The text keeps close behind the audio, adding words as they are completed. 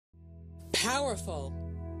powerful,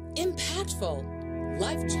 impactful,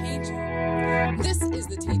 life-changing. This is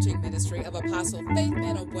the teaching ministry of Apostle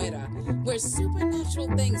Faithman Ogboada, where supernatural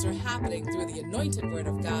things are happening through the anointed word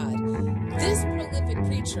of God. This prolific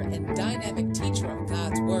preacher and dynamic teacher of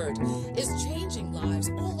God's word is changing lives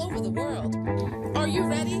all over the world. Are you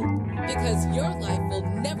ready? Because your life will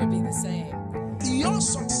never be the same. Your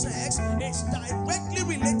success is directly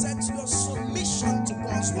related to your submission to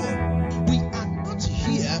God's word. We are not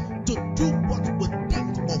here to do what we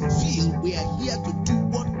think or feel. We are here to do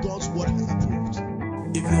what God's word has approved.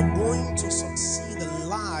 If you're going to succeed in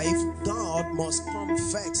life, God must come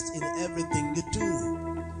first in everything you do.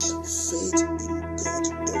 Faith in God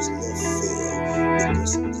does not fail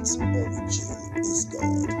because its origin is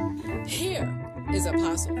God. Here is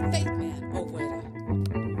Apostle Faithman Ogboada.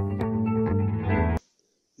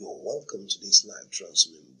 You're welcome to this live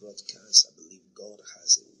transmission broadcast. I believe God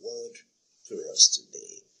has a word for us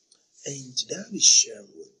today. And today I'll be sharing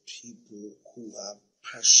with people who have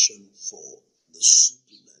passion for the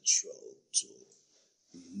supernatural to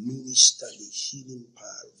minister the healing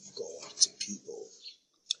power of God to people.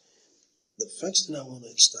 The first thing I want to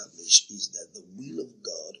establish is that the will of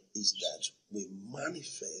God is that we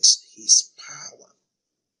manifest His power.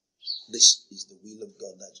 This is the will of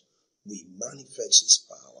God, that we manifest His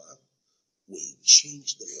power, we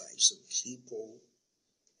change the lives of people,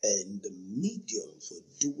 and the medium for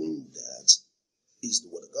doing that is the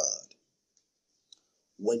Word of God.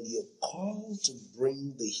 When you're called to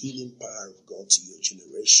bring the healing power of God to your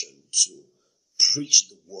generation, to preach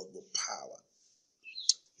the word with power,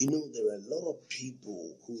 you know, there are a lot of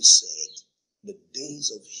people who said the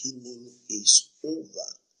days of healing is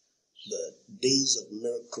over. The days of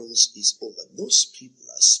miracles is over. Those people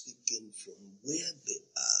are speaking from where they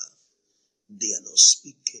are. They are not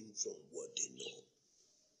speaking from what they know.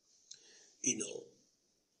 You know,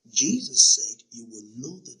 Jesus said, you will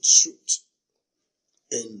know the truth,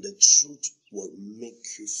 and the truth will make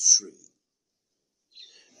you free.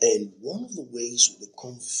 And one of the ways we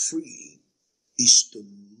become free is to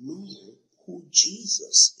know who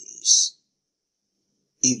Jesus is.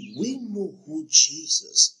 If we know who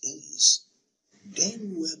Jesus is,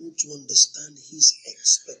 then we're able to understand His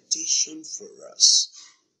expectation for us.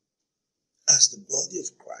 As the body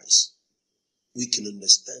of Christ, we can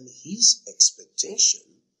understand His expectation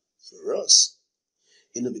for us.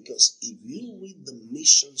 You know, because if you read the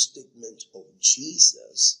mission statement of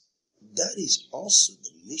Jesus, that is also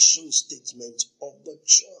the mission statement of the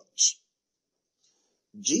church.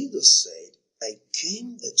 Jesus said, I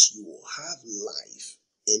came that you will have life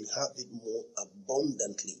and have it more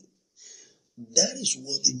abundantly. That is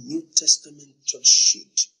what the New Testament church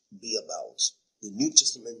should be about. The New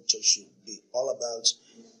Testament church should be all about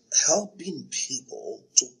helping people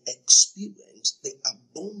to experience the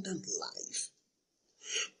abundant life.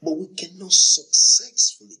 But we cannot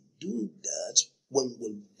successfully do that when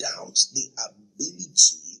we doubt the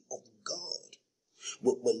ability of God.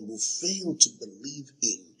 But when we fail to believe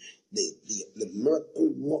in the miracle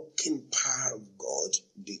working power of God,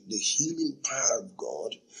 the healing power of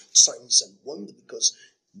God, signs and wonder, because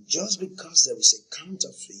just because there is a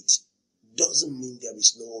counterfeit doesn't mean there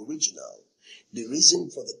is no original. The reason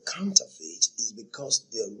for the counterfeit is because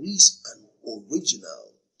there is an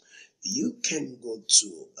original. You can go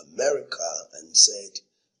to America and said,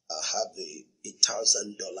 I have a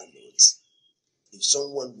 $1,000 note. If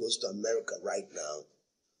someone goes to America right now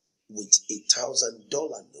with $1,000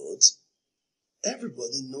 note,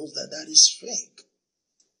 everybody knows that that is fake.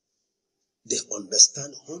 They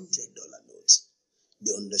understand $100 notes.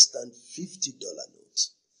 They understand $50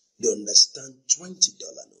 notes. They understand $20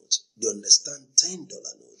 notes. They understand $10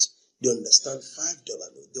 notes. They understand $5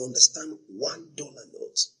 notes. They understand $1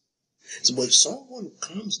 notes. So, but if someone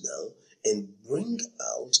comes now and bring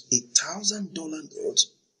out $1,000 note,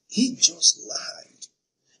 he just lied.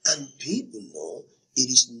 And people know it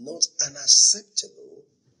is not unacceptable.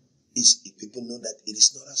 People know that it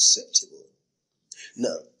is not acceptable.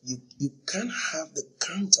 Now, you can't have the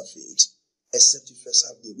counterfeit except you first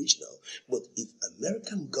have the original. But if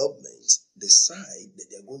American government decide that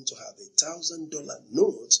they're going to have $1,000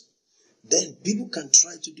 note, then people can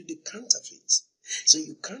try to do the counterfeit. So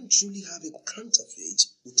you can't truly have a counterfeit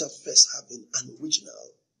without first having an original.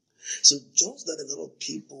 So just that a lot of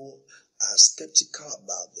people are skeptical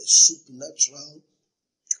about the supernatural,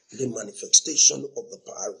 the manifestation of the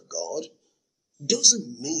power of God,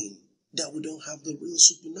 doesn't mean that we don't have the real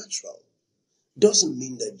supernatural. Doesn't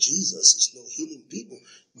mean that Jesus is not healing people.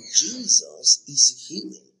 Jesus is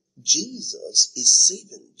healing. Jesus is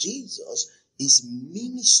saving. Jesus is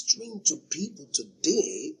ministering to people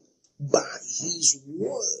today by His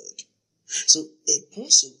word. So a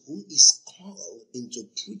person who is called into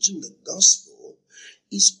preaching the gospel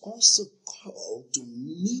is also called to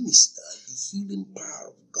minister the healing power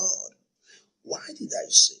of God. Why did I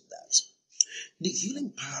say that? The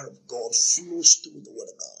healing power of God flows through the word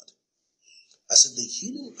of God. I said the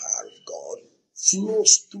healing power of God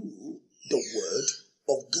flows through the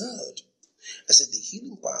word of God. I said the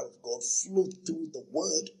healing power of God flows through the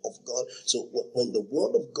word of God. So when the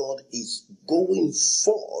word of God is going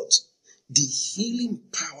forth, the healing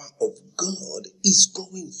power of God is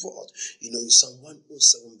going forth. You know, in Psalm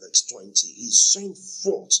 107 verse 20, he's sent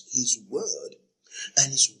forth his word,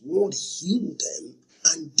 and his word healed them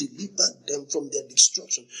and delivered them from their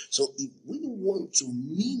destruction. So if we want to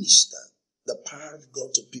minister the power of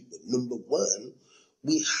God to people, number one,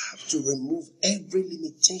 we have to remove every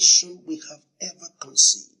limitation we have ever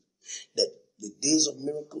conceived. That the days of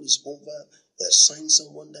miracle is over, the signs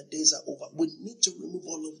and wonder days are over. We need to remove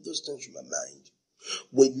all of those things from our mind.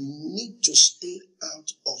 We need to stay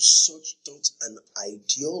out of such thoughts and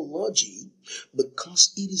ideology,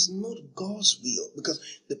 because it is not God's will. Because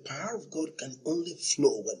the power of God can only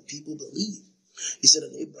flow when people believe. He said,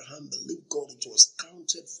 and Abraham believed God, it was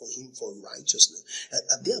counted for him for righteousness.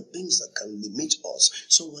 And there are things that can limit us.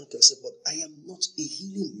 Someone can say, but I am not a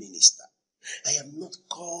healing minister. I am not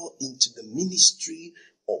called into the ministry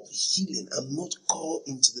of healing. I'm not called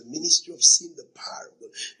into the ministry of seeing the power of God.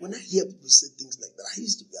 When I hear people say things like that, I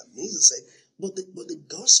used to be amazed and say, but the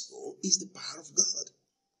gospel is the power of God.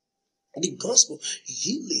 The gospel,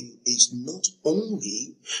 healing is not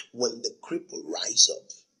only when the cripple rise up.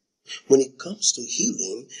 When it comes to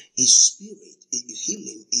healing, is spirit,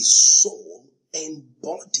 healing is soul and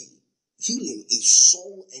body. Healing is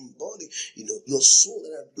soul and body. You know, your soul,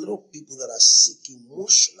 there are a lot of people that are sick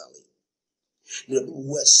emotionally. There are people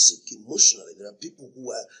who are sick emotionally. There are people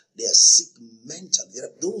who are sick mentally. There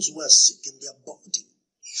are those who are sick in their body.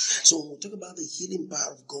 So when we talk about the healing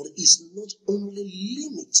power of God, it's not only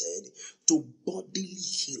limited to bodily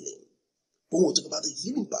healing. When we talk about the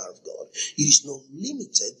healing power of God, it is not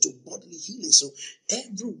limited to bodily healing. So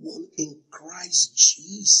everyone in Christ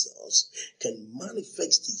Jesus can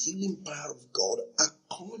manifest the healing power of God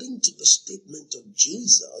according to the statement of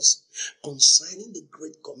Jesus concerning the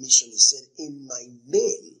Great Commission. He said, in my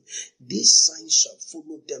name, these signs shall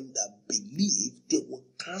follow them that believe. They will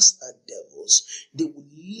cast out devils. They will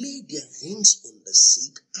lay their hands on the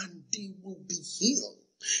sick and they will be healed.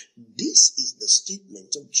 This is the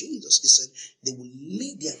statement of Jesus. He said, they will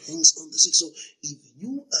lay their hands on the sick. So if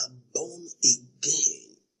you are born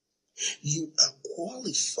again, you are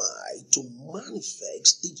qualified to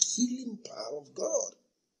manifest the healing power of God.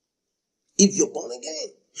 If you're born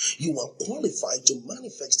again, you are qualified to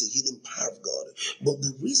manifest the healing power of God. But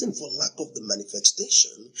the reason for lack of the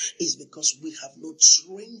manifestation is because we have not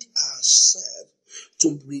trained ourselves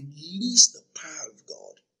to release the power of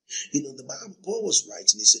God. You know, the Bible, Paul was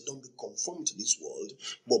writing, he said, don't be conformed to this world,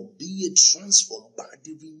 but be ye transformed by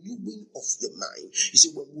the renewing of your mind. You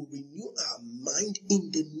see, when we renew our mind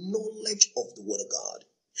in the knowledge of the word of God,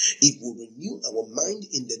 if we renew our mind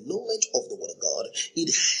in the knowledge of the word of God, it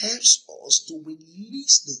helps us to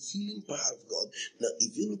release the healing power of God. Now,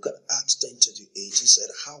 if you look at Acts 10:38, he said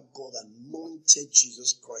how God anointed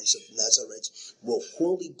Jesus Christ of Nazareth with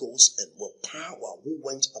Holy Ghost and with power, who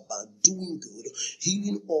went about doing good,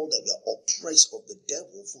 healing all that were oppressed of the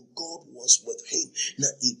devil, for God was with him.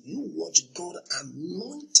 Now, if you watch, God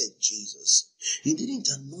anointed Jesus. He didn't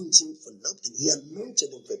anoint him for nothing. He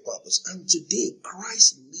anointed him for a purpose. And today,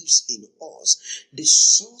 Christ lives in us. The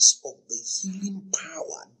source of the healing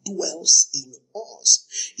power dwells in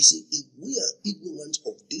us. You see, if we are ignorant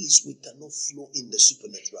of this, we cannot flow in the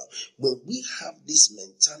supernatural. When we have this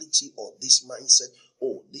mentality or this mindset,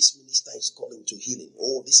 oh, this minister is calling to healing,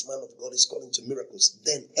 oh, this man of God is calling to miracles,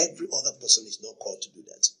 then every other person is not called to do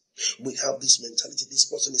that. We have this mentality, this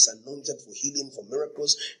person is anointed for healing, for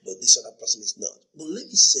miracles, but this other person is not. But let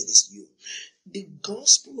me say this to you. The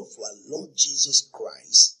gospel of our Lord Jesus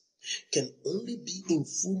Christ can only be in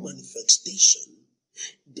full manifestation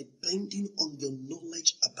depending on your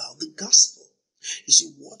knowledge about the gospel. You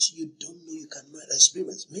see, what you don't know, you cannot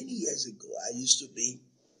experience. Many years ago, I used to be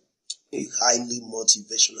a highly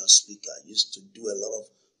motivational speaker. I used to do a lot of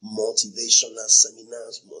motivational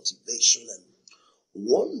seminars, motivation, and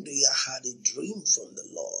one day I had a dream from the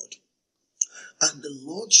Lord, and the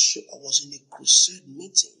Lord showed, I was in a crusade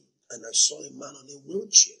meeting, and I saw a man on a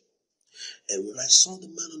wheelchair. And when I saw the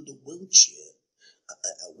man on the wheelchair,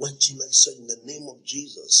 I went to him and said, in the name of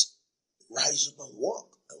Jesus, rise up and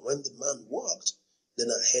walk. And when the man walked, then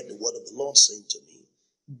I heard the word of the Lord saying to me,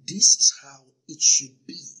 this is how it should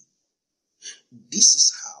be. This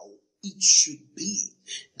is how it should be.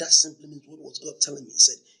 That simply means what was God telling me? He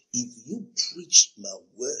said, if you preach my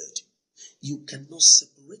word, you cannot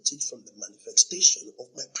separate it from the manifestation of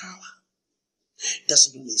my power. That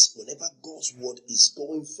simply means whenever God's word is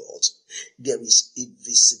going forth, there is a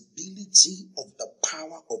visibility of the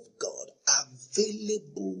power of God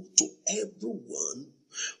available to everyone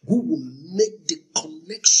who will make the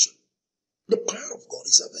connection. The power of God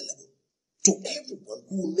is available to everyone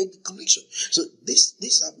who will make the connection. So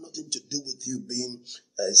this have nothing to do with you being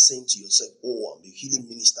saying to yourself, oh, I'm a healing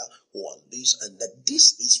minister, or I'm this and that.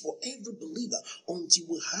 This is for every believer. Until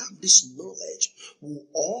we have this knowledge, we'll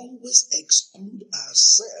always exclude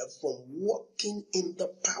ourselves from walking in the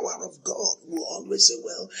power of God. We'll always say,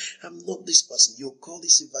 well, I'm not this person. You call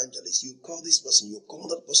this evangelist, you call this person, you call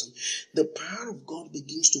that person. The power of God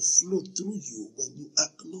begins to flow through you when you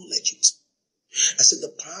acknowledge it. I said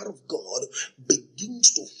the power of God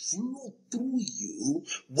begins to flow through you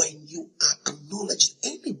when you acknowledge it.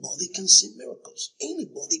 Anybody can see miracles.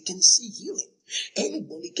 Anybody can see healing.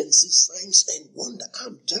 Anybody can see signs and wonder.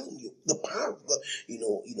 I'm telling you, the power of God, you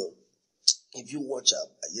know, if you watch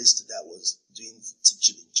yesterday I was doing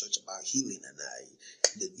teaching in church about healing, and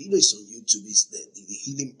the video is on YouTube. Is the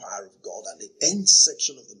healing power of God, and the end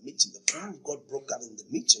section of the meeting, the power of God broke out in the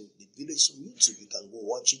meeting. The video is on YouTube. You can go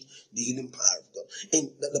watch it. The healing power of God, and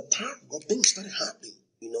the power of God, things started happening.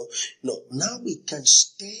 Now we can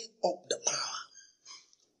stir up the power.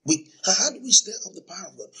 How do we stir up the power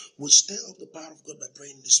of God? We stir up the power of God by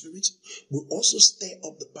praying in the Spirit. We also stir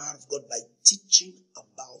up the power of God by teaching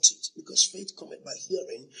about it. Because faith cometh by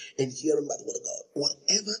hearing, and hearing by the word of God.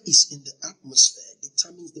 Whatever is in the atmosphere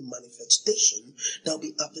determines the manifestation that will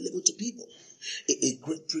be available to people. A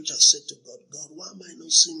great preacher said to God, God, why am I not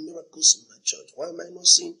seeing miracles in my church? Why am I not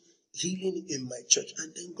seeing healing in my church?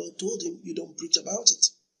 And then God told him, you don't preach about it.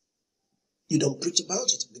 You don't preach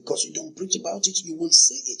about it. Because you don't preach about it, you won't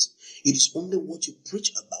see it. It is only what you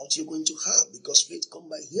preach about you're going to have. Because faith comes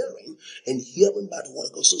by hearing, and hearing by the word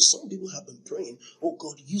of God. So some people have been praying, oh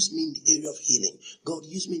God, use me in the area of healing. God,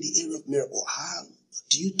 use me in the area of miracle. How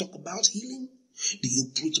do you talk about healing? Do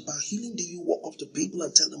you preach about healing? Do you walk up to people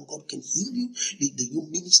and tell them God can heal you? Do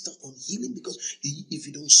you minister on healing? Because if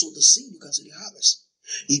you don't sow the seed, you can see the harvest.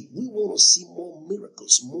 If we want to see more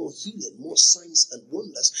miracles, more healing, more signs and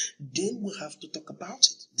wonders, then we have to talk about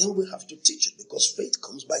it. Then we have to teach it, because faith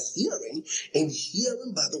comes by hearing, and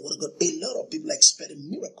hearing by the word of God. A lot of people are expecting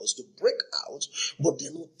miracles to break out, but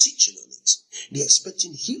they're not teaching on it. They're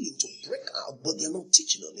expecting healing to break out, but they're not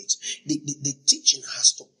teaching on it. The teaching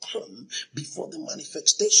has to come before the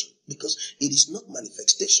manifestation, because it is not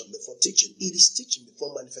manifestation before teaching. It is teaching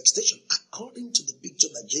before manifestation, according to the picture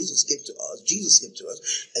that Jesus gave to us.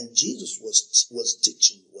 And Jesus was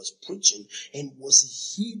teaching, was preaching, and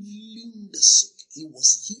was healing the sick. He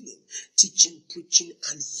was healing. Teaching, preaching,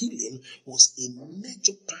 and healing was a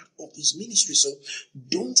major part of his ministry. So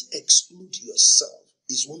don't exclude yourself.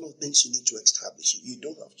 It's one of the things you need to establish. You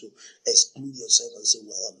don't have to exclude yourself and say,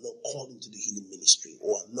 well, I'm not called into the healing ministry,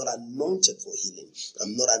 or I'm not anointed for healing.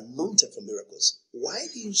 I'm not anointed for miracles. Why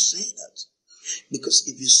do you say that? Because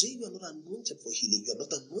if you say you are not anointed for healing, you are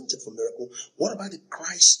not anointed for miracle, what about the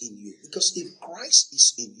Christ in you? Because if Christ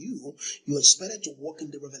is in you, you are expected to walk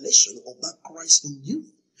in the revelation of that Christ in you.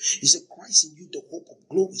 He said, Christ in you, the hope of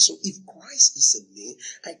glory. So if Christ is in me,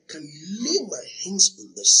 I can lay my hands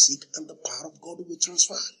on the sick, and the power of God will be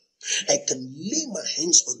transferred. I can lay my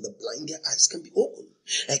hands on the blind, their eyes can be opened.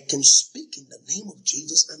 I can speak in the name of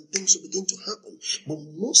Jesus, and things will begin to happen. But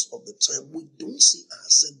most of the time, we don't see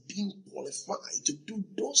ourselves being qualified to do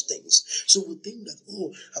those things. So we think that,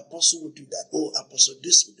 oh, apostle will do that. Oh, apostle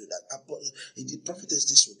this will do that. The prophetess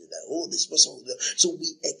this will do that. Oh, this person will do that. So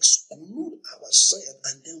we exclude ourselves,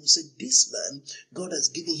 and then we say, this man, God has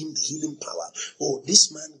given him the healing power. Oh,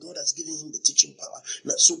 this man, God has given him the teaching power.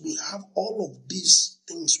 Now, so we have all of these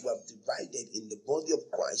things we have divided in the body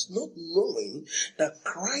of Christ, not knowing that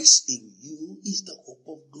Christ in you is the hope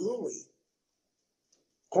of glory.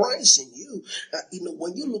 Christ in you.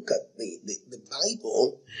 When you look at the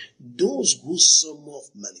Bible, those who saw more of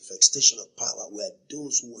manifestation of power were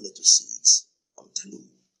those who wanted to see it. I'm telling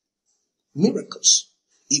you. Miracles.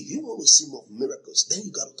 If you want to see more miracles, then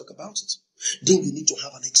you got to talk about it. Then you need to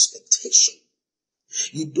have an expectation.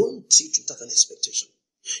 You don't teach without an expectation.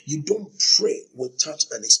 You don't pray without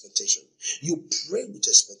an expectation. You pray with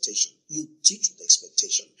expectation. You teach with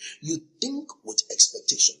expectation. You think with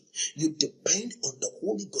expectation. You depend on the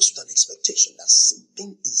Holy Ghost with an expectation that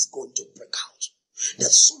something is going to break out,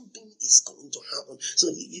 that something is going to happen. So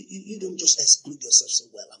you don't just exclude yourself and say,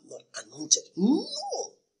 well, I'm not anointed. No.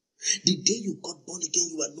 The day you got born again,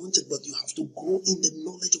 you were anointed, but you have to grow in the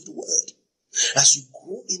knowledge of the word. As you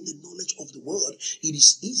grow in the knowledge of the word, it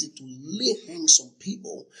is easy to lay hands on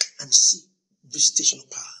people and see visitation of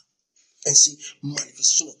power and see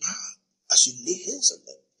manifestation of power as you lay hands on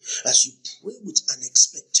them, as you pray with an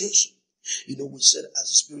expectation. You know, we said as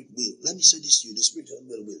the Spirit will. Let me say this to you, the Spirit is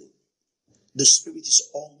always willing. The Spirit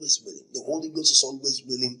is always willing. The Holy Ghost is always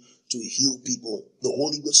willing to heal people. The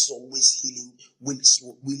Holy Ghost is always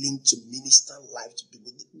willing to minister life to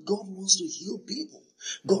people. God wants to heal people.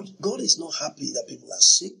 God is not happy that people are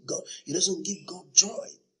sick. He doesn't give God joy.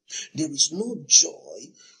 There is no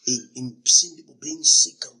joy in seeing people being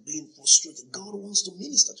sick and being frustrated. God wants to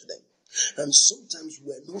minister to them. And sometimes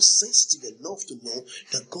we're not sensitive enough to know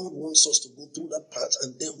that God wants us to go through that part,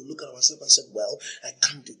 and then we look at ourselves and say, well, I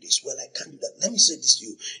can't do this. Well, I can't do that. Let me say this to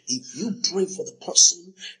you. If you pray for the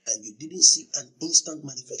person and you didn't see an instant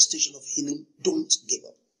manifestation of healing, don't give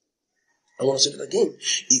up. I want to say that again.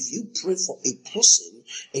 If you pray for a person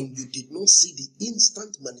and you did not see the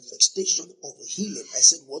instant manifestation of a healing, I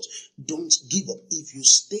said what? Don't give up. If you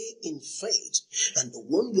stay in faith and the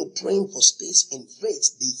one you're praying for stays in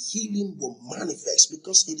faith, the healing will manifest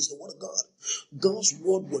because it is the word of God. God's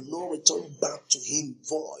word will not return back to him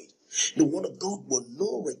void. The word of God will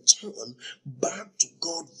not return back to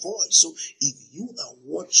God void. So if you are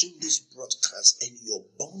watching this broadcast and you're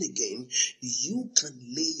born again, you can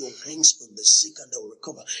lay your hands on the sick and they will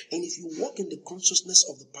recover. And if you walk in the consciousness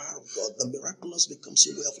of the power of God, the miraculous becomes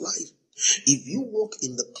your way of life. If you walk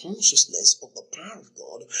in the consciousness of the power of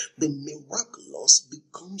God, the miraculous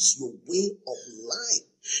becomes your way of life.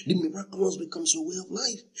 The miraculous becomes your way of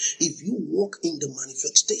life. If you walk in the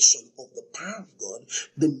manifestation of the power of God,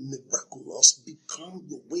 the miraculous become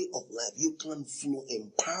your way of life. You can flow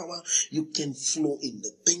in power. You can flow in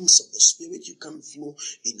the things of the Spirit. You can flow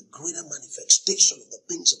in greater manifestation of the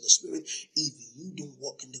things of the Spirit if you don't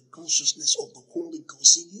walk in the consciousness of the Holy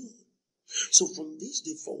Ghost in you. So from this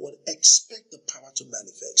day forward, expect the power to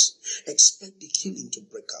manifest. Expect the healing to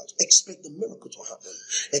break out. Expect the miracle to happen.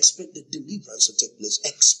 Expect the deliverance to take place.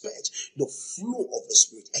 Expect the flow of the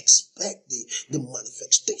Spirit. Expect the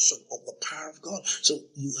manifestation of the power of God. So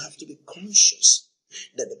you have to be conscious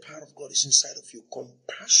that the power of God is inside of you.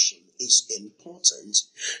 Compassion is important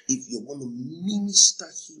if you want to minister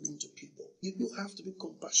healing to people. You have to be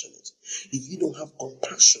compassionate. If you don't have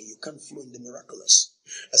compassion, you can't flow in the miraculous.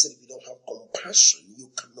 I said, if you don't have compassion, you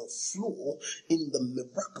cannot flow in the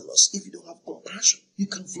miraculous. If you don't have compassion, you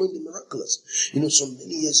can't flow in the miraculous. You know, so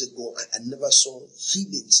many years ago, I never saw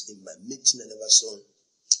healings in my meeting. I never saw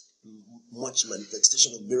much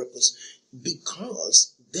manifestation of miracles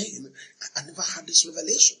because then I never had this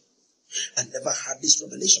revelation. I never had this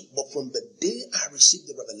revelation. But from the day I received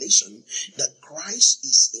the revelation that Christ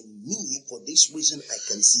is in me, for this reason I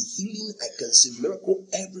can see healing, I can see miracle,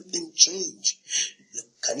 everything changed.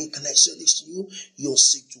 Can I say this to you? Your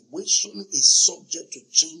situation is subject to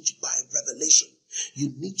change by revelation.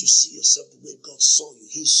 You need to see yourself the way God saw you.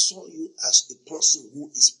 He saw you as a person who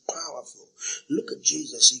is powerful. Look at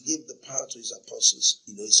Jesus. He gave the power to his apostles.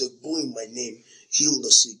 You know, he said, go in my name, heal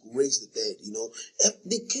the sick, raise the dead. You know,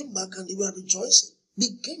 they came back and they were rejoicing.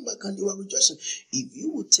 They came back and they were rejoicing. If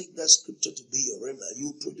you would take that scripture to be your rhema,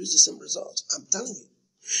 you will produce the same results. I'm telling you.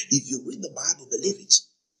 If you read the Bible, believe it.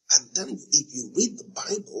 I'm telling you, if you read the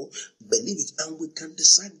Bible, believe it, and we can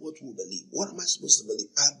decide what we believe. What am I supposed to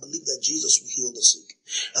believe? I believe that Jesus will heal the sick.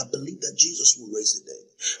 I believe that Jesus will raise the dead.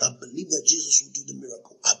 I believe that Jesus will do the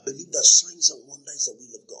miracle. I believe that signs and wonders is the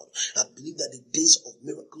will of God. I believe that the days of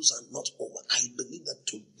miracles are not over. I believe that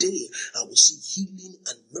today I will see healing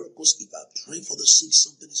and miracles. If I pray for the sick,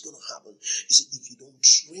 something is going to happen. You see, if you don't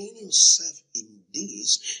train yourself in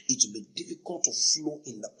this, it will be difficult to flow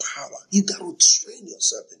in the power. You got to train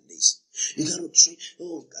yourself in this. You got to train.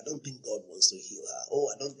 Oh, I don't think God wants to heal her.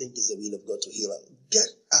 Oh, I don't think it's the will of God to heal her.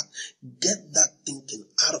 Get that thinking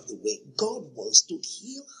out of the way. God wants to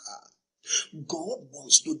heal her. God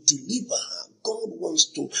wants to deliver her. God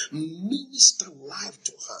wants to minister life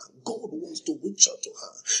to her. God wants to reach out to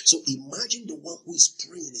her. So imagine the one who is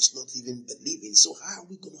praying is not even believing. So how are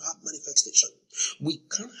we going to have manifestation? We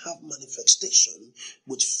can't have manifestation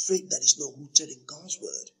with faith that is not rooted in God's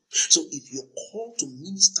word. So if you're called to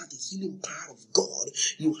minister the healing power of God,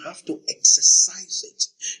 you have to exercise it.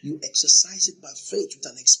 You exercise it by faith with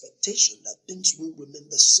an expectation that things will remain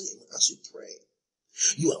the same as you pray.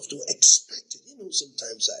 You have to expect it. You know,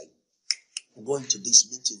 sometimes going to these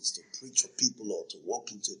meetings to preach for people or to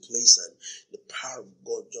walk into a place and the power of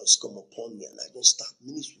God just come upon me and I don't start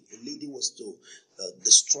ministry. A lady was to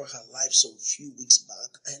destroy her life some few weeks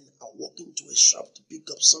back, and I walked into a shop to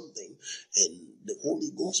pick up something and the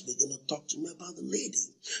Holy Ghost began to talk to me about the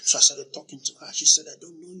lady. So I started talking to her. She said, I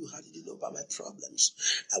don't know you. How did you know about my problems?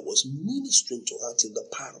 I was ministering to her till the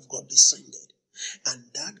power of God descended. And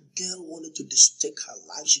that girl wanted to take her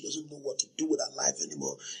life. She doesn't know what to do with her life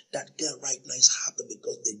anymore. That girl right now is happy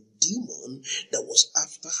because the demon that was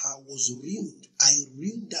after her was ruined. I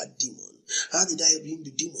ruined that demon. How did I ruin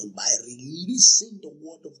the demon? By releasing the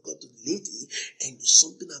word of God to the lady, and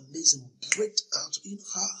something amazing break out in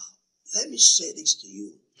her. Let me say this to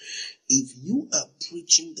you. If you are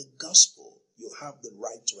preaching the gospel, you have the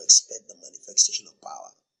right to expect the manifestation of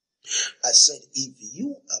power. I said, if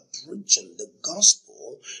you are preaching the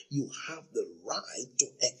gospel, you have the right to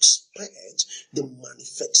expect the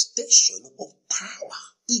manifestation of power.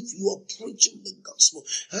 If you are preaching the gospel,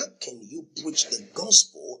 how can you preach the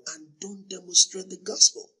gospel and don't demonstrate the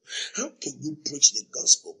gospel? How can you preach the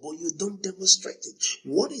gospel but you don't demonstrate it?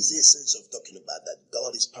 What is the essence of talking about that?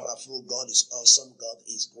 God is powerful, God is awesome, God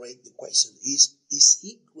is great. The question is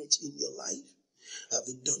he great in your life? Have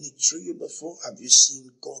you done it through you before? Have you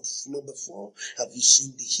seen God flow before? Have you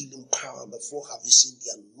seen the healing power before? Have you seen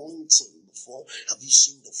the anointing before? Have you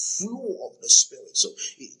seen the flow of the Spirit? So,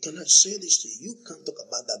 can I say this to you? You can't talk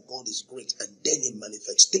about that God is great and then in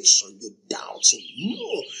manifestation you doubt Him.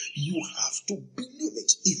 No, you have to believe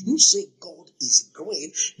it. If you say God is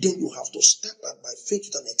great, then you have to step out by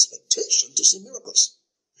faith with an expectation to see miracles.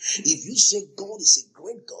 If you say God is a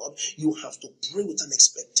great God, you have to pray with an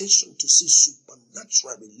expectation to see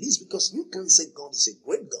supernatural release, because you can't say God is a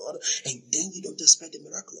great God and then you don't expect the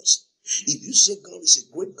miraculous. If you say God is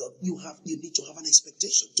a great God, you need to have an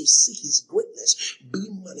expectation to see His greatness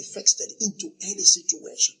being manifested into any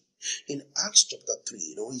situation. In Acts chapter 3,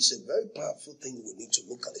 it's a very powerful thing we need to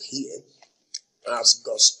look at here. Acts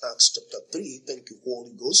chapter 3, thank you,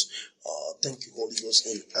 Holy Ghost. Thank you, Holy Ghost.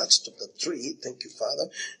 In Acts chapter 3, thank you, Father.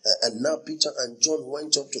 And now Peter and John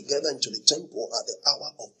went up together into the temple at the hour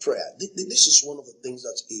of prayer. This is one of the things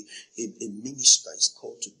that a minister is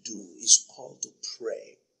called to do, is called to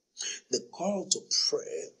pray. The call to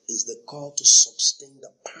pray is the call to sustain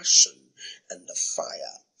the passion and the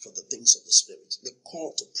fire for the things of the Spirit. The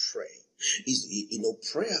call to pray is,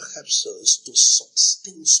 prayer helps us to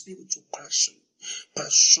sustain spiritual passion.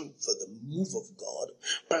 Passion for the move of God,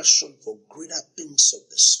 passion for greater things of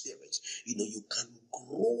the Spirit. You can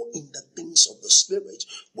grow in the things of the Spirit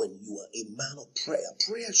when you are a man of prayer.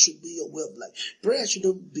 Prayer should be your way of life. Prayer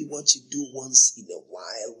shouldn't be what you do once in a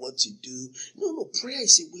while, what you do. No, prayer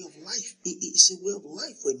is a way of life. It's a way of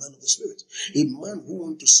life for a man of the Spirit. A man who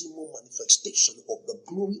wants to see more manifestation of the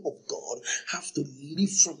glory of God have to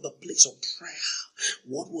live from the place of prayer.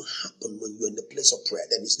 What will happen when you're in the place of prayer?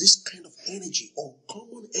 Then is this kind of energy,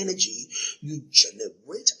 uncommon energy, you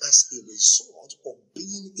generate as a result of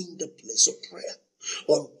being in the place of prayer.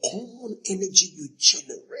 Uncommon energy you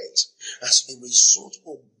generate as a result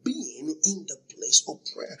of being in the place of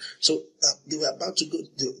prayer. So they were about to go,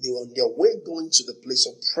 they were on their way going to the place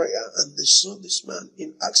of prayer, and they saw this man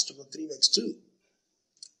in Acts chapter 3 verse 2.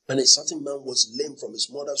 And a certain man was lame from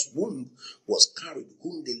his mother's womb, was carried,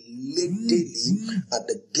 whom they laid daily at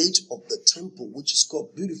the gate of the temple, which is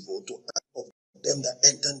called Beautiful, to ask of them that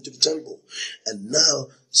enter into the temple. And now,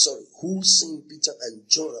 who seeing Peter and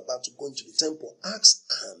John about to go into the temple,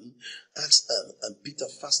 asked and Peter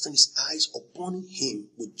fastened his eyes upon him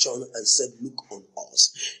with John and said, look on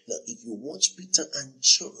us. Now, if you watch Peter and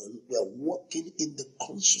John, we are walking in the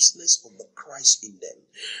consciousness of the Christ in them.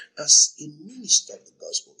 As a minister of the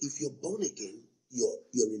gospel, if you're born again,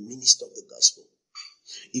 you're a minister of the gospel.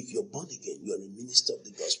 If you're born again, you're a minister of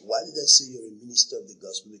the gospel. Why did I say you're a minister of the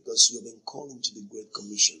gospel? Because you've been called into the Great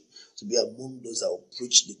Commission to be among those that will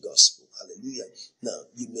preach the gospel. Hallelujah. Now,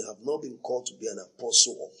 you may have not been called to be an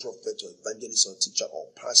apostle or prophet or evangelist or teacher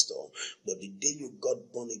or pastor, but the day you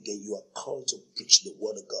got born again, you are called to preach the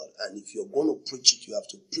word of God. And if you're going to preach it, you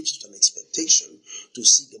have to preach it with an expectation to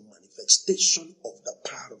see the manifestation of the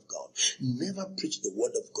power of God. Never preach the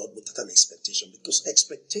word of God without an expectation, because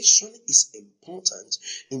expectation is important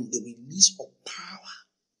in the release of power.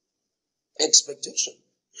 Expectation.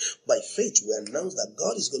 By faith, we announce that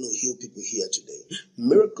God is going to heal people here today.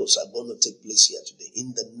 Miracles are going to take place here today.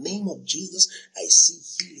 In the name of Jesus, I see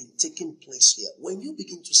healing taking place here. When you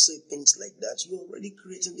begin to say things like that, you're already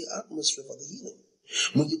creating the atmosphere for the healing.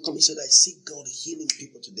 When you come and say, I see God healing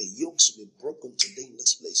people today, yokes will be broken today in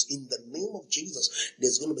this place. In the name of Jesus,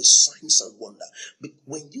 there's going to be signs and wonder. But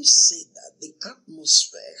when you say that, the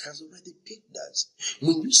atmosphere has already picked that.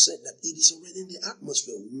 When you said that, it is already in the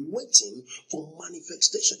atmosphere waiting for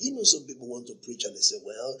manifestation. You know, some people want to preach and they say,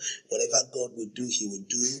 well, whatever God will do, he will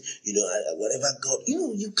do. You know, whatever God,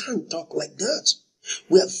 you can't talk like that.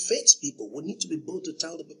 We are faith people. We need to be bold to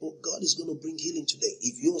tell the people God is going to bring healing today.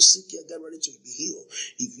 If you're sick here, get ready to be healed.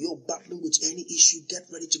 If you're battling with any issue, get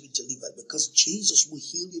ready to be delivered because Jesus will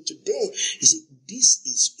heal you today. You see, this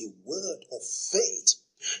is a word of faith.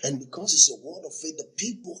 And because it's a word of faith, the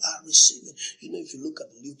people are receiving. You know, if you look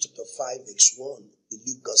at Luke chapter 5, verse 1, the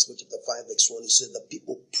Luke Gospel chapter 5, verse 1, it says the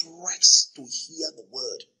people press to hear the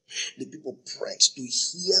word. The people press to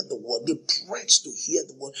hear the word. They press to hear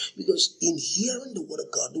the word because in hearing the word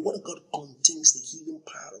of God contains the healing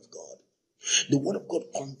power of God. The word of God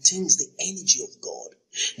contains the energy of God.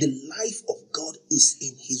 The life of God is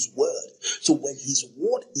in his word. So when his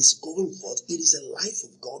word is going forth, it is a life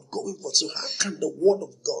of God going forth. So how can the word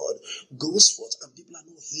of God goes forth and people are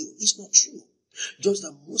not healed? It's not true. Just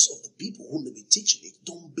that most of the people who may be teaching it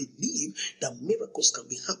don't believe that miracles can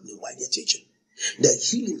be happening while they're teaching. The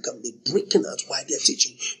healing can be breaking out while they're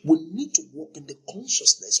teaching. We need to walk in the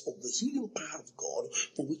consciousness of the healing power of God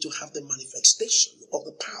for we to have the manifestation of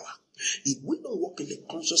the power. If we don't walk in the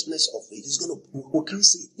consciousness of it, we can't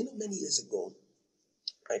see it. You know, many years ago,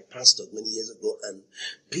 I pastored many years ago, and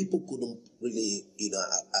people couldn't really,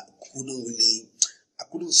 I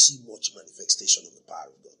couldn't see much manifestation of the power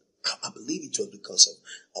of God. I believe it was because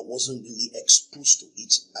I wasn't really exposed to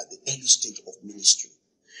it at the early stage of ministry.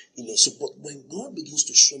 But when God begins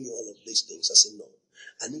to show me all of these things, I say, no,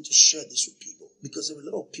 I need to share this with people. Because there are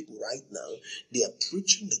a lot of people right now, they are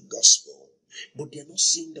preaching the gospel, but they're not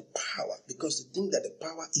seeing the power because they think that the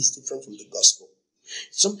power is different from the gospel.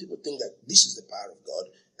 Some people think that this is the power of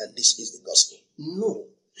God and this is the gospel. No,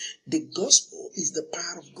 the gospel is the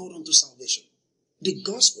power of God unto salvation. The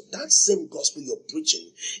gospel, that same gospel you're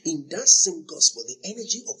preaching, in that same gospel, the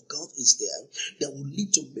energy of God is there that will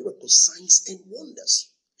lead to miracles, signs, and wonders.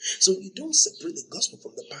 So you don't separate the gospel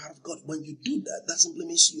from the power of God. When you do that, that simply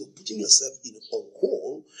means you're putting yourself on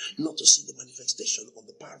hold not to see the manifestation of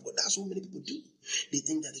the power of God. That's what many people do. They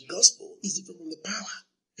think that the gospel is different from the power.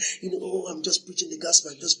 I'm just preaching the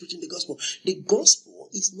gospel. I'm just preaching the gospel. The gospel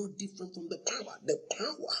is not different from the power. The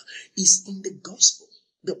power is in the gospel.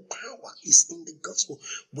 The power is in the gospel.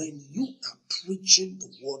 When you are preaching the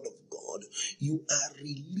word of God, you are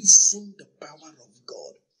releasing the power of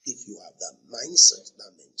God. If you have that mindset,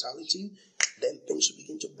 that mentality, then things will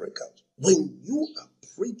begin to break out. When you are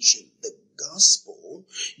preaching the gospel,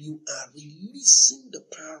 you are releasing the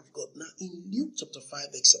power of God. Now, in Luke chapter 5,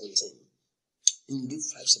 verse 17, in Luke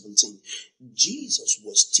 5:17, Jesus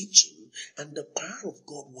was teaching, and the power of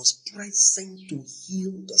God was present to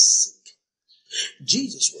heal the sick.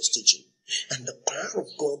 Jesus was teaching, and the power of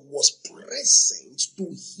God was present to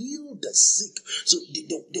heal the sick. So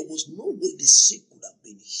there was no way the sick could have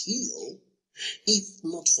been healed if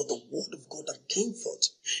not for the word of God that came forth.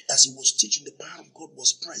 As he was teaching, the power of God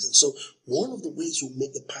was present. So one of the ways you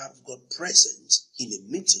make the power of God present in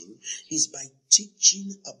a meeting is by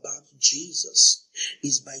teaching about Jesus,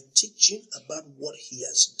 is by teaching about what he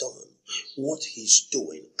has done, what he's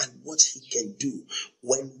doing, and what he can do.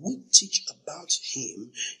 When we teach about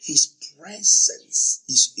him, his presence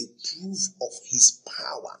is a proof of his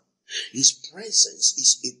power. His presence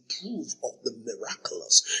is a proof of the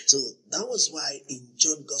miraculous. So that was why in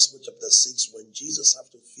John Gospel chapter 6, when Jesus had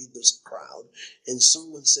to feed this crowd, and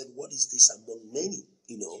someone said, what is this among many?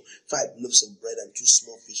 5 loaves of bread and 2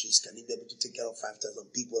 small fishes. Can he be able to take care of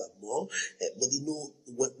 5,000 people and more? But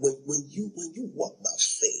when you walk by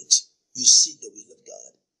faith, you see the will of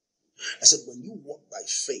God. I said, when you walk by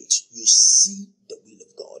faith, you see the will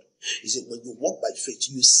of God. He said, when you walk by faith,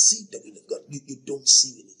 you see the will of God. You don't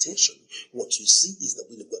see limitation. What you see is the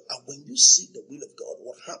will of God. And when you see the will of God,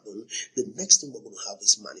 what happened? The next thing we're going to have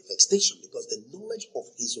is manifestation, because the knowledge of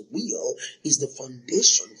his will is the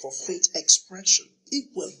foundation for faith expression. If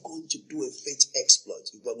we're going to do a faith exploit,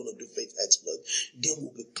 then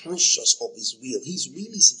we'll be conscious of his will. His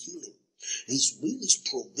will is healing. His will is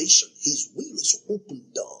provision. His will is open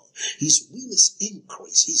door. His will is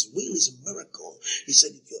increase. His will is miracle. He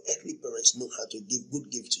said, if your earthly parents parents know how to give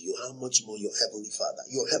good gifts to you, how much more your Heavenly Father?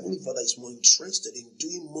 Your Heavenly Father is more interested in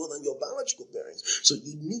doing more than your biological parents. So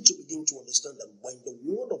you need to begin to understand that when the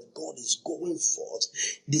word of God is going forth,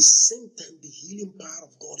 the same time the healing power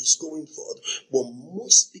of God is going forth, but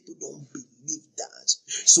most people don't believe that.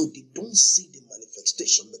 So they don't see the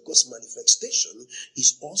manifestation, because manifestation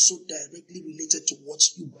is also directly related to what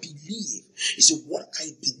you believe. You see, what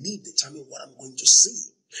I believe determines what I'm going to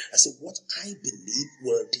see. I said, what I believe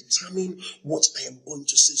will determine what I am going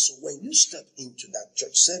to see. So when you step into that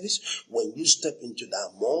church service, when you step into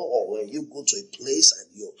that mall, or when you go to a place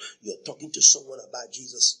and you're talking to someone about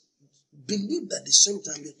Jesus, believe that the same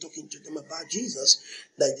time you're talking to them about Jesus,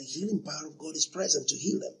 that the healing power of God is present to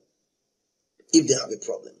heal them if they have a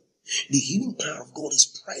problem. The healing power of God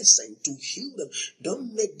is present to heal them.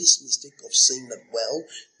 Don't make this mistake of saying that, well,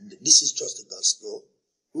 this is just the gospel.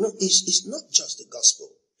 No, it's not just the gospel.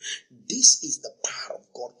 This is the power of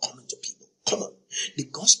God coming to people. Come on. The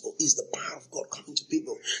gospel is the power of God coming to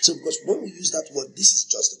people. So because when we use that word, this is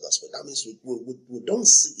just the gospel, that means we don't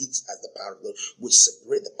see it as the power of God. We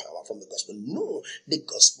separate the power from the gospel. No, the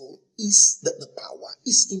gospel is the power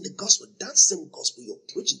is in the gospel. That same gospel you're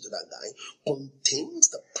preaching to that guy contains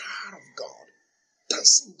the power of God. That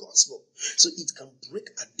same gospel. So it can break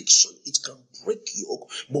addiction, it can break yoke,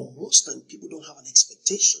 but most times people don't have an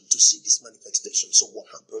expectation to see this manifestation. So what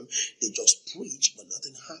happened? They just preach, but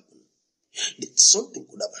nothing happened. Something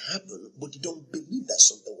could have happened, but they don't believe that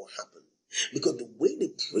something will happen. Because the way they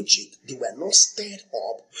preach it, they were not stirred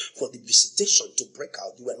up for the visitation to break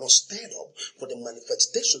out. They were not stirred up for the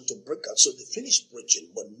manifestation to break out. So they finished preaching,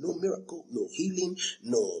 but no miracle, no healing,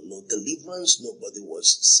 no deliverance. Nobody was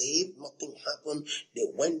saved. Nothing happened. They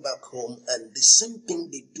went back home, and the same thing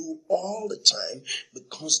they do all the time,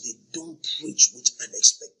 because they don't preach with an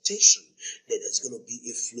expectation that there's going to be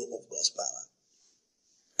a flow of God's power.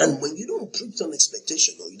 And when you don't preach on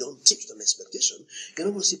expectation, or you don't teach on expectation, you're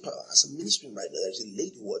not going to see power. As I'm ministering right now, there's a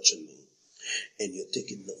lady watching me, and you're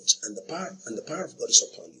taking notes, and the power of God is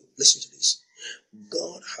upon you. Listen to this.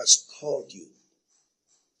 God has called you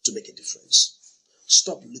to make a difference.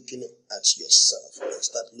 Stop looking at yourself and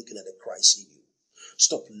start looking at the Christ in you.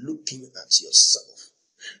 Stop looking at yourself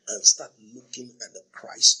and start looking at the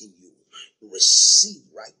Christ in you. Receive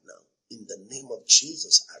right now. In the name of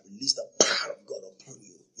Jesus, I release the power of God upon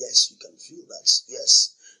you. Yes, you can feel that.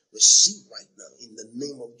 Yes, receive right now in the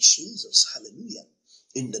name of Jesus. Hallelujah.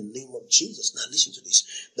 In the name of Jesus. Now listen to this.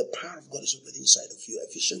 The power of God is already inside of you.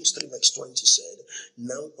 Ephesians 3 verse 20 said,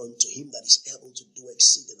 now unto him that is able to do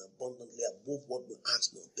exceeding abundantly above what we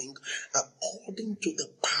ask nor think, according to the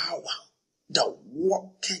power that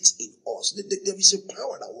worketh in us. There is a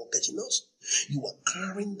power that worketh in us. You are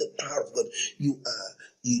carrying the power of God. You are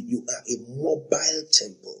a mobile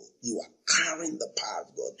temple. You are carrying the power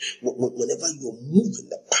of God. Whenever you're moving,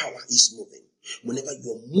 the power is moving. Whenever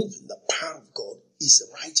you're moving, the power of God is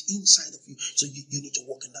right inside of you. So you need to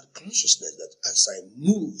walk in that consciousness that as I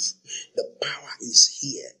move, the power is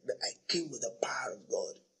here. That I came with the power of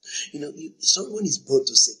God. Someone is bold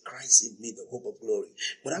to say, Christ in me, the hope of glory.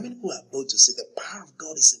 But how many people are bold to say, the power of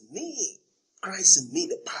God is in me? Christ in me,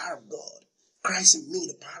 the power of God. Christ in me,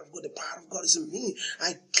 the power of God. The power of God is in me.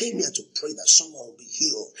 I came here to pray that someone will be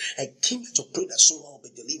healed. I came here to pray that someone will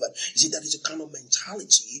be delivered. You see, that is a kind of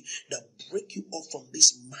mentality that break you off from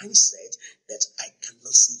this mindset that I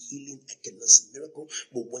cannot see healing, I cannot see miracle.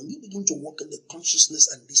 But when you begin to walk in the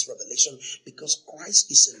consciousness and this revelation, because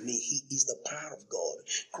Christ is in me, he is the power of God.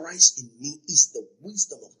 Christ in me is the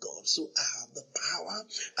wisdom of God. So I have the power,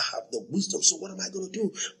 I have the wisdom. So what am I going to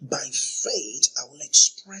do? By faith, I will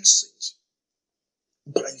express it.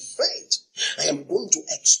 By faith, I am going to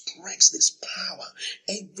express this power.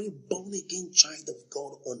 Every born-again child of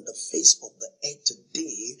God on the face of the earth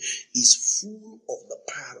today is full of the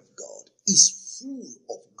power of God, is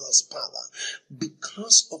full of God's power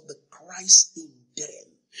because of the Christ in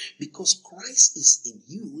them. Because Christ is in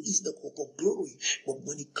you is the hope of glory. But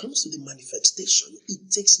when it comes to the manifestation, it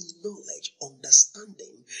takes knowledge,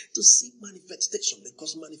 understanding to see manifestation.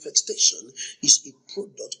 Because manifestation is a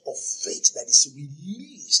product of faith that is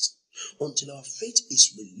released. Until our faith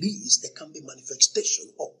is released, there can be manifestation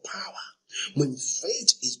of power. When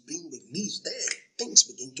faith is being released, then things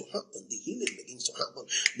begin to happen. The healing begins to happen.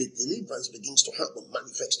 The deliverance begins to happen.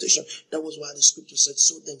 Manifestation. That was why the scripture said,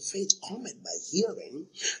 so then faith cometh by hearing,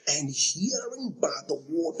 and hearing by the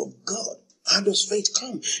word of God. How does faith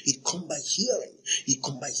come? It comes by hearing. It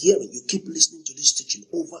comes by hearing. You keep listening to this teaching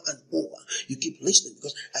over and over. You keep listening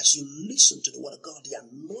because as you listen to the word of God, the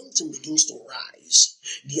anointing begins to rise.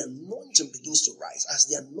 The anointing begins to rise. As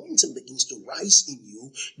the anointing begins to rise in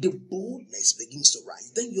you, the boldness begins to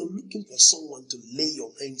rise. Then you're looking for someone to lay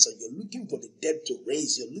your hands on. You're looking for the dead to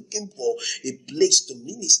raise. You're looking for a place to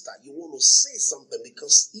minister. You want to say something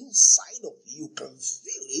because inside of you can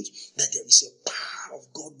feel it that there is a power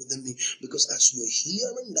of God within me. Because as you're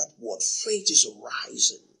hearing that word, faith is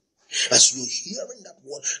rising. As you're hearing that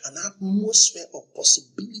word, an atmosphere of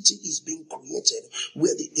possibility is being created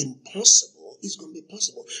where the impossible is going to be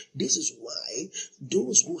possible. This is why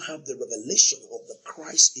those who have the revelation of the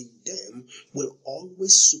Christ in them will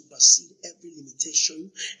always supersede every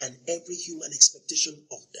limitation and every human expectation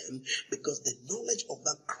of them, because the knowledge of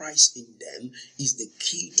that Christ in them is the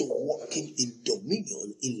key to walking in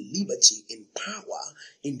dominion, in liberty, in power,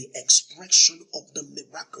 in the expression of the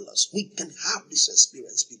miraculous. We can have this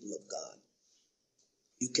experience, people of God.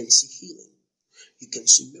 You can see healing. You can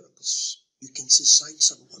see miracles. You can see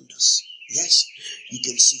signs and wonders. Yes, you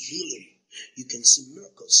can see healing. You can see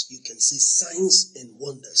miracles. You can see signs and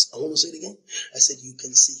wonders. I want to say it again. I said you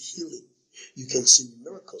can see healing. You can see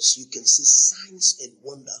miracles. You can see signs and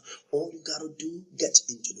wonder. All you got to do, get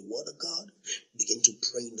into the word of God. Begin to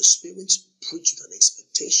pray in the spirit. Preach with an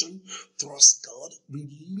expectation. Trust God.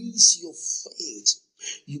 Release your faith.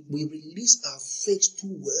 We release our faith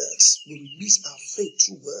through words. We release our faith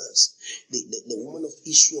through words. The woman of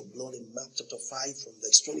issue of blood in Mark chapter 5 from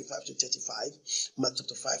verse 25 to 35. Mark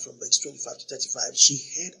chapter 5 from verse 25 to 35. She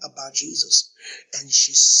heard about Jesus and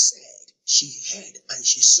she said, so,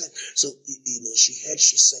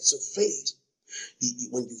 she said, so faith,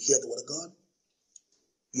 when you hear the word of God,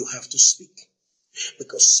 you have to speak.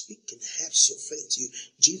 Because speaking helps your faith.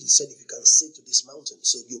 Jesus said, if you can say to this mountain,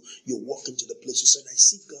 so you walk into the place, you said, I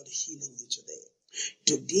see God healing you today.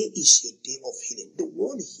 Today is your day of healing. The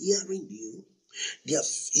one hearing you,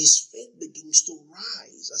 his faith begins to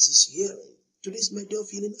rise as he's hearing. Today is my day of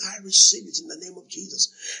healing. I receive it in the name of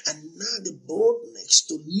Jesus. And now the boldness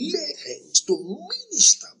to lay hands, to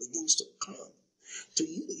minister begins to come. To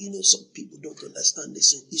you, some people don't understand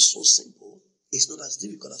this. It's so simple. It's not as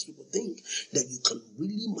difficult as people think that you can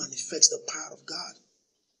really manifest the power of God.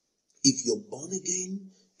 If you're born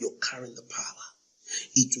again, you're carrying the power.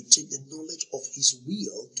 It will take the knowledge of his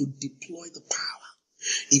will to deploy the power.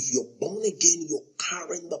 If you're born again, you're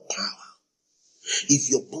carrying the power. If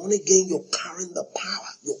you're born again, you're carrying the power.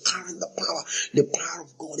 You're carrying the power. The power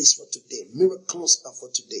of God is for today. Miracles are for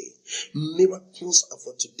today. Miracles are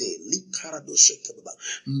for today.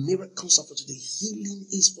 Miracles are for today. Healing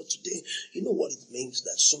is for today. You know what it means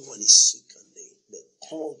that someone is sick and they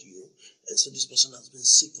called you and so this person has been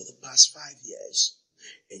sick for the past 5 years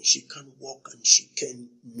and she can walk and she can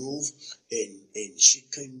move and she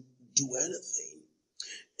can do anything.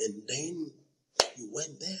 And then you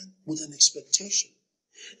went there with an expectation.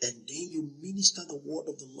 And then you minister the word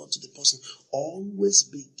of the Lord to the person. Always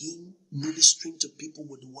begin ministering to people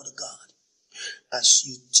with the word of God. As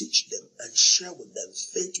you teach them and share with them,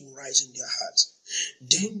 faith will rise in their hearts.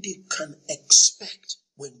 Then they can expect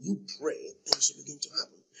when you pray, things will begin to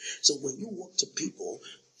happen. So when you walk to people,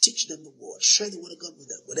 teach them the word, share the word of God with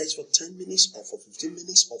them, whether it's for 10 minutes or for 15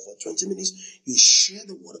 minutes or for 20 minutes, you share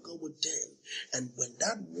the word of God with them. And when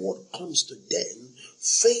that word comes to them,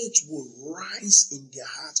 faith will rise in their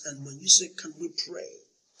hearts. And when you say, can we pray?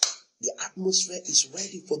 The atmosphere is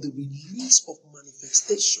ready for the release of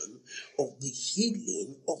manifestation of the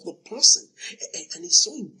healing of the person. And it's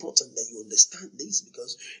so important that you understand this,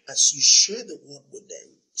 because as you share the word with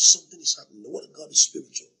them, something is happening. The word of God is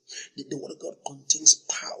spiritual. The word of God contains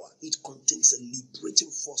power. It contains the liberating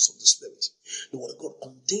force of the Spirit. The word of God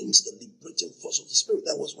contains the liberating force of the Spirit.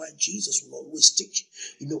 That was why Jesus will always teach.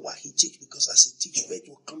 You know why he teach? Because as he teaches, faith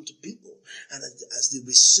will come to people. And as they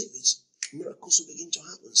receive it, miracles will begin to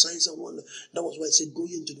happen. Signs and wonder. That was why he said, go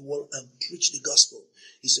into the world and preach the gospel.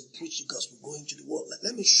 He said, preach the gospel, go into the world.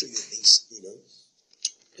 Let me show you this,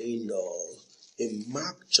 in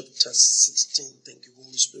Mark chapter 16. Thank you,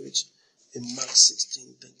 Holy Spirit. In Mark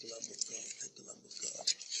 16, thank you, Lamb of God. Thank you, Lamb of God.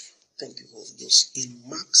 Thank you, Holy Ghost. In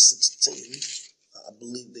Mark 16, I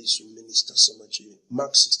believe this will minister so much to you.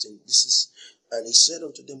 Mark 16, and he said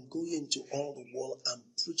unto them, go ye into all the world and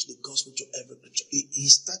preach the gospel to every creature. He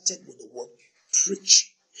started with the word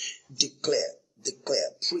preach, declare,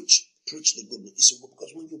 preach the good news. He said,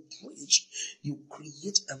 because when you preach, you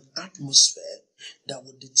create an atmosphere that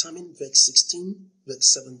will determine verse 16,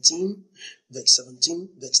 verse 17, verse 17,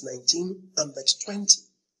 verse 19, and verse 20.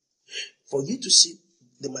 For you to see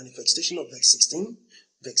the manifestation of verse 16,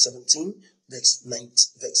 verse 17,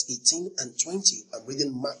 verse 18 and 20. I'm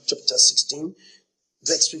reading Mark chapter 16.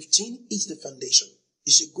 Verse 15 is the foundation.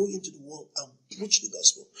 He said, go into the world and preach the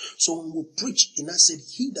gospel. So when we preach, and I said,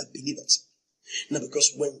 he that believeth. Now,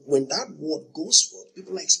 because when that word goes forth,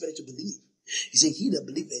 people are expected to believe. He said, he that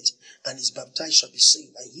believeth and is baptized shall be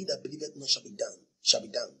saved, and he that believeth not shall be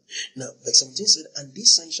damned. Now, verse 17 said, and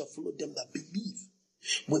these signs shall follow them that believe.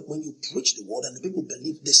 When you preach the word and the people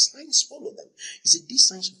believe, the signs follow them. He said, these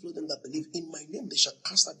signs shall follow them that believe. In my name they shall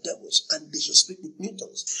cast out devils, and they shall speak with new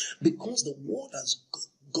tongues. Because the word has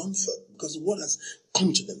gone forth, because the word has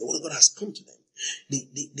come to them, the word of God has come to them. They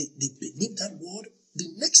believe that word. The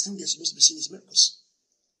next thing they're supposed to be seeing is miracles.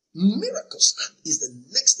 Miracles is the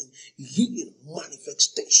next thing. Healing,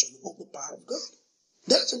 manifestation of the power of God.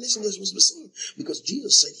 That's the next thing they're supposed to be seeing. Because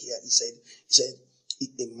Jesus said here, he said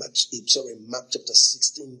in Mark chapter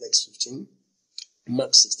 16, verse 15.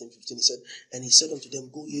 Mark 16:15, he said unto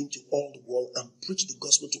them, go ye into all the world and preach the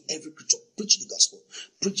gospel to every creature. Preach the gospel.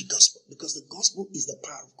 Preach the gospel. Because the gospel is the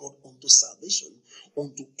power of God unto salvation,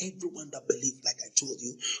 unto everyone that believes. Like I told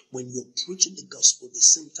you, when you're preaching the gospel, the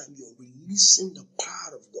same time you're releasing the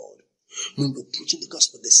power of God. When you're preaching the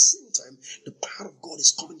gospel, the same time the power of God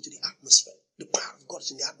is coming into the atmosphere. The power of God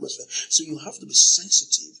is in the atmosphere. So you have to be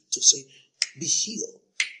sensitive to say, be healed,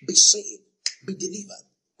 be saved, be delivered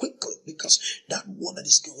quickly, because that word that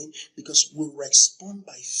is going, because we respond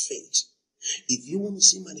by faith. If you want to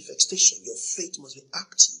see manifestation, your faith must be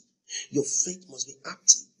active. Your faith must be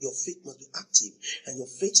active. Your faith must be active. And your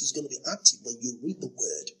faith is going to be active when you read the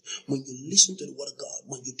word, when you listen to the word of God,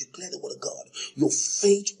 when you declare the word of God. Your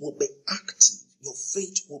faith will be active. Your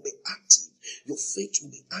faith will be active. Your faith will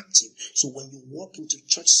be active. So when you walk into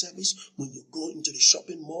church service, when you go into the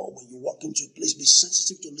shopping mall, when you walk into a place, be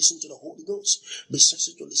sensitive to listen to the Holy Ghost. Be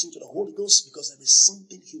sensitive to listen to the Holy Ghost, because there is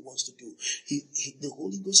something he wants to do. The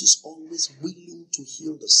Holy Ghost is always willing to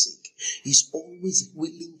heal the sick. He's always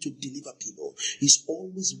willing to deliver people. He's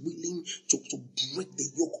always willing to break the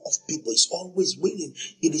yoke of people. He's always willing.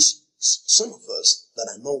 It is some of us that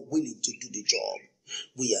are not willing to do the job.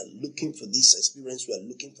 We are looking for this experience. We are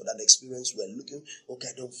looking for that experience. We are looking, okay,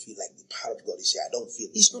 I don't feel like the power of God is here. I don't feel.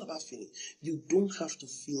 It's not about feeling. You don't have to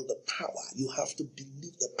feel the power. You have to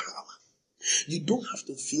believe the power. You don't have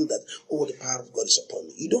to feel that, oh, the power of God is upon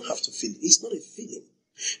me. You don't have to feel it. It's not a feeling.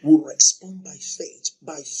 We'll respond by faith.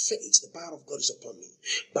 By faith, the power of God is upon me.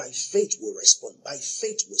 By faith, we'll respond. By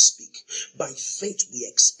faith, we'll speak. By faith, we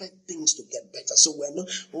expect things to get better. So we're not,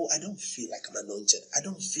 oh, I don't feel like I'm anointed. I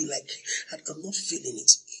don't feel like, I'm not feeling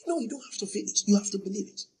it. No, you don't have to feel it. You have to believe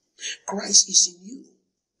it. Christ is in you.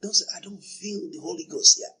 Don't say, I don't feel the Holy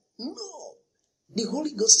Ghost yet. No. The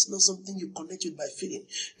Holy Ghost is not something you connect with by feeling.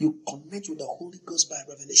 You connect with the Holy Ghost by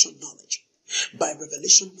revelation knowledge. By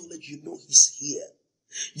revelation knowledge, you know he's here.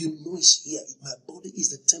 You know it's here. My body is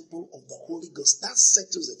the temple of the Holy Ghost. That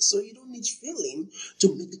settles it. So you don't need feeling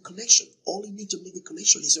to make the connection. All you need to make the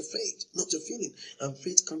connection is your faith, not your feeling. And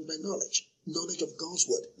faith comes by knowledge. Knowledge of God's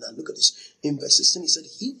word. Now look at this. In verse 16 he said,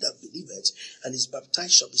 he that believeth and is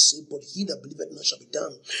baptized shall be saved, but he that believeth not shall be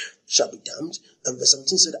damned. And verse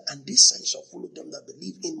 17 said, and these signs shall follow them that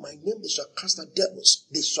believe. In my name they shall cast out devils.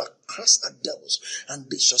 They shall cast out devils, and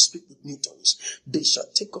they shall speak with new tongues. They shall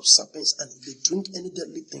take up serpents, and if they drink any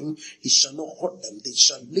deadly thing, it shall not hurt them. They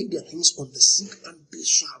shall lay their hands on the sick, and they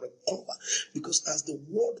shall recover. Because as the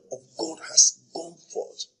word of God has gone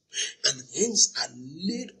forth, and hands are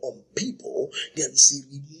laid on people, there is a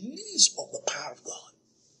release of the power of God.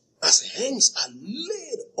 As hands are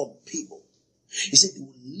laid on people, he said they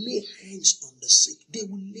will lay hands on the sick. They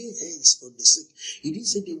will lay hands on the sick. He didn't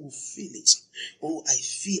say they will feel it. Oh, I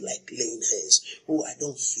feel like laying hands. Oh, I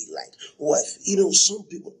don't feel like. Oh, some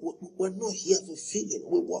people, we're not here for feeling.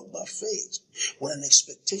 We walk by faith with an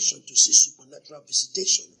expectation to see supernatural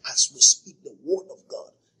visitation as we speak the word of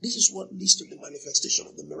God. This is what leads to the manifestation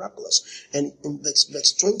of the miraculous. And in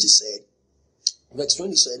verse 20 said,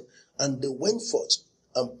 and they went forth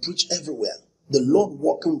and preached everywhere, the Lord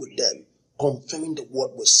walking with them, confirming the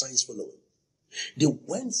word with signs following. They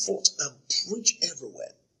went forth and preached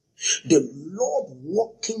everywhere, the Lord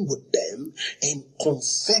walking with them and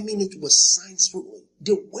confirming it with signs following.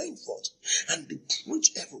 They went forth and they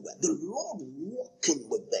preached everywhere, the Lord walking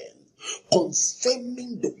with them,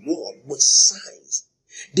 confirming the word with signs.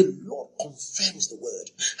 The Lord confirms the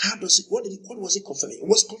word. What was it confirming? It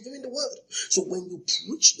was confirming the word. So when you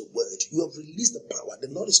preach the word, you have released the power. The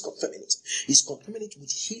Lord is confirming it. He's confirming it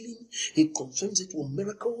with healing. He confirms it with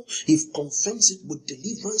miracle. He confirms it with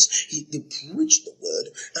deliverance. They preached the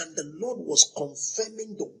word, and the Lord was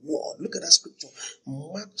confirming the word. Look at that scripture.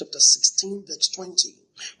 Mark chapter 16, verse 20.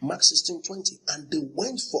 Mark 16:20. And they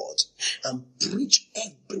went forth and preached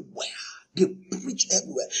everywhere. They preach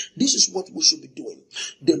everywhere. This is what we should be doing.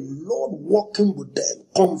 The Lord walking with them,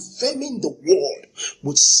 confirming the word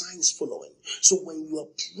with signs following. So when you are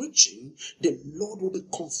preaching, the Lord will be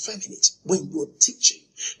confirming it. When you are teaching,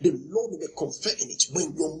 the Lord will be confirming it.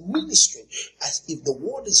 When you're ministering, as if the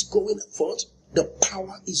word is going forth, the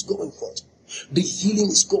power is going forth. The healing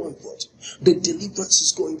is going forth. The deliverance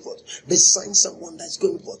is going forth. The signs and wonders is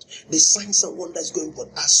going forth. The signs and wonders is going forth.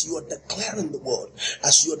 As you are declaring the word,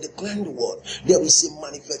 there is a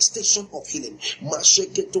manifestation of healing.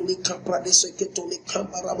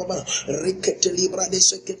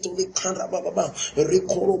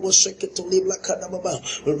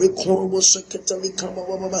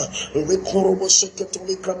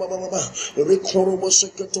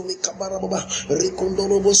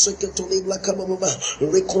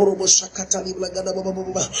 Rekorobo Shakatali Blagada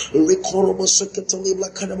Baba, Rekorobo Sekatoli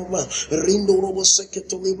Blakadababa, Rindorobo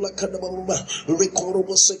Sekatoli Blakadababa,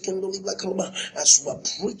 Rekorobo Sekandoli Blakaba. As we are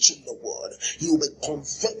preaching the word, you will be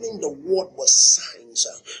confirming the word with signs,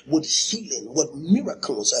 with healing, with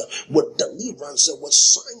miracles, with deliverance, with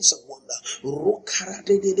signs and wonder.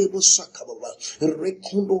 Rokaradebo Sakababa,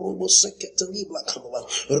 Rekondorobo Sekatoli Blakababa,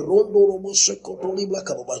 Rondorobo Sekotoli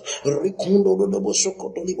Blakababa, Rekondorobo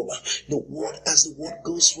Sekotoli Baba. The word, as the word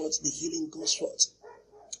goes forth, the healing goes forth.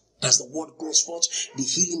 As the word goes forth, the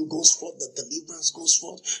healing goes forth, the deliverance goes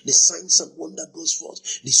forth, the signs and wonder goes forth,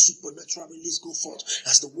 the supernatural release goes forth.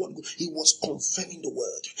 As the word goes, he was confirming the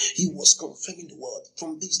word. He was confirming the word.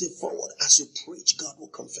 From this day forward, as you preach, God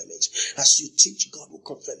will confirm it. As you teach, God will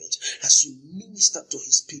confirm it. As you minister to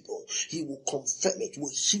his people, he will confirm it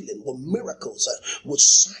with healing, with miracles, with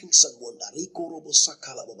signs and wonder. Rikorobo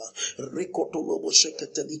sakalababa, rekotolobo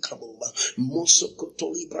sheketeli kababa,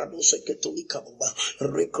 mosokotoli brado seketoli kababa,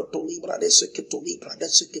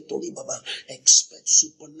 expect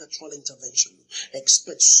supernatural intervention.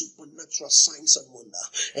 Expect supernatural signs and wonder.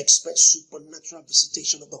 Expect supernatural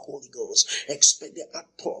visitation of the Holy Ghost. Expect the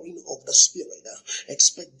outpouring of the Spirit.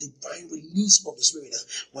 Expect divine release of the Spirit.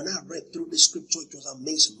 When I read through the scripture, it was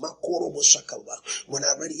amazing. When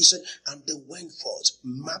I read it, he said, and they went forth.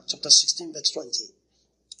 Mark chapter 16 verse 20.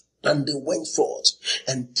 And they went forth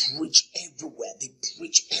and preached everywhere. They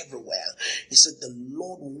preached everywhere. He said the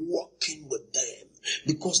Lord walking with them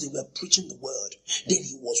because they were preaching the word. Then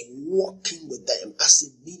he was walking with them as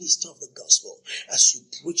a minister of the gospel. As you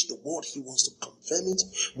preach the word, he wants to confirm it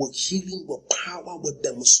with healing, with power, with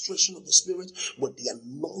demonstration of the Spirit, with the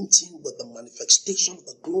anointing, with the manifestation of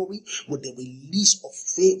the glory, with the release of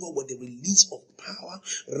favor, with the release of power.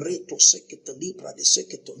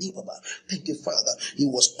 Thank you, Father. He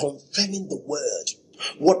was confirming the word.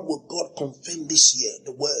 What will God confirm this year?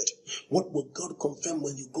 The word. What will God confirm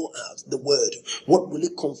when you go out? The word. What will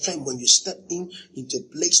it confirm when you step into a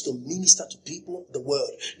place to minister to people? The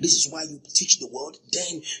word. This is why you teach the word.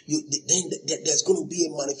 Then there's going to be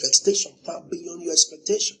a manifestation far beyond your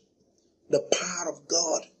expectation. The power of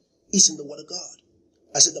God is in the word of God.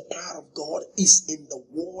 I said the power of God is in the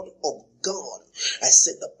word of God. I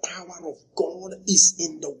said the power of God is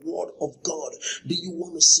in the word of God. Do you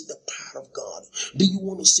want to see the power of God? Do you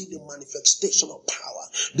want to see the manifestation of power?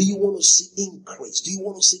 Do you want to see increase? Do you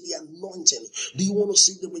want to see the anointing? Do you want to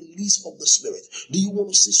see the release of the Spirit? Do you want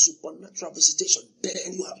to see supernatural visitation?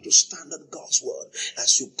 Then you have to stand on God's word.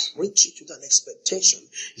 As you preach it with an expectation,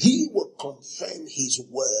 he will confirm his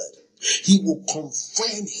word. He will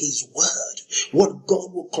confirm his word. What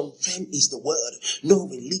God will confirm is the word. No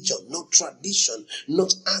religion, no tradition,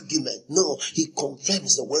 not argument. No, he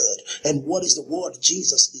confirms the word. And what is the word?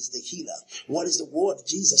 Jesus is the healer. What is the word?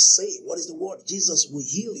 Jesus say. What is the word? Jesus will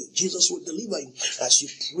heal you. Jesus will deliver you. As you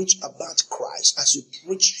preach about Christ, as you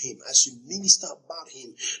preach him, as you minister about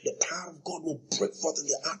him, the power of God will break forth in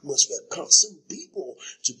the atmosphere, causing people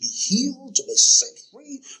to be healed, to be set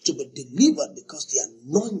free, to be delivered, because the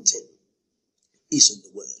anointing is in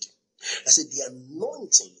the word. I said the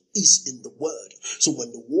anointing is in the word. So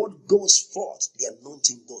when the word goes forth, the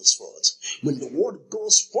anointing goes forth. When the word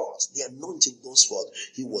goes forth, the anointing goes forth.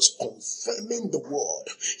 He was confirming the word.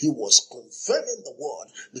 He was confirming the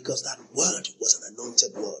word because that word was an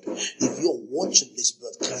anointed word. If you're watching this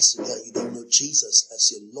broadcast today and you don't know Jesus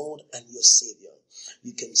as your Lord and your Savior,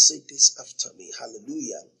 you can say this after me.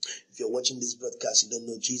 Hallelujah. If you're watching this broadcast, you don't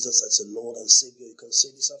know Jesus as your Lord and Savior, you can say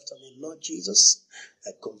this after me. Lord Jesus,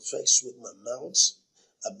 I confess with my mouth,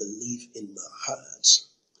 I believe in my heart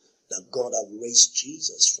that God has raised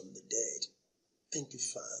Jesus from the dead. Thank you,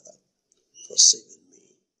 Father, for saving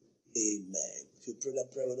me. Amen. If you prayed that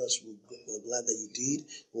prayer with us, we're glad that you did.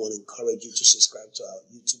 We want to encourage you to subscribe to our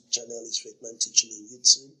YouTube channel. It's Faithman Teaching on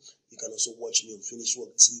YouTube. You can also watch me on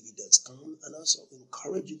finishworktv.com, and also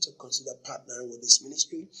encourage you to consider partnering with this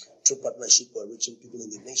ministry through partnership or reaching people in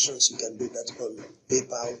the nations. You can do that on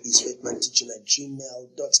PayPal. It's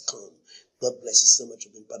faithmanteaching@gmail.com. God bless you so much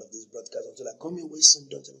for being part of this broadcast. Until I come your way soon,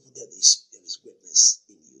 don't ever forget this.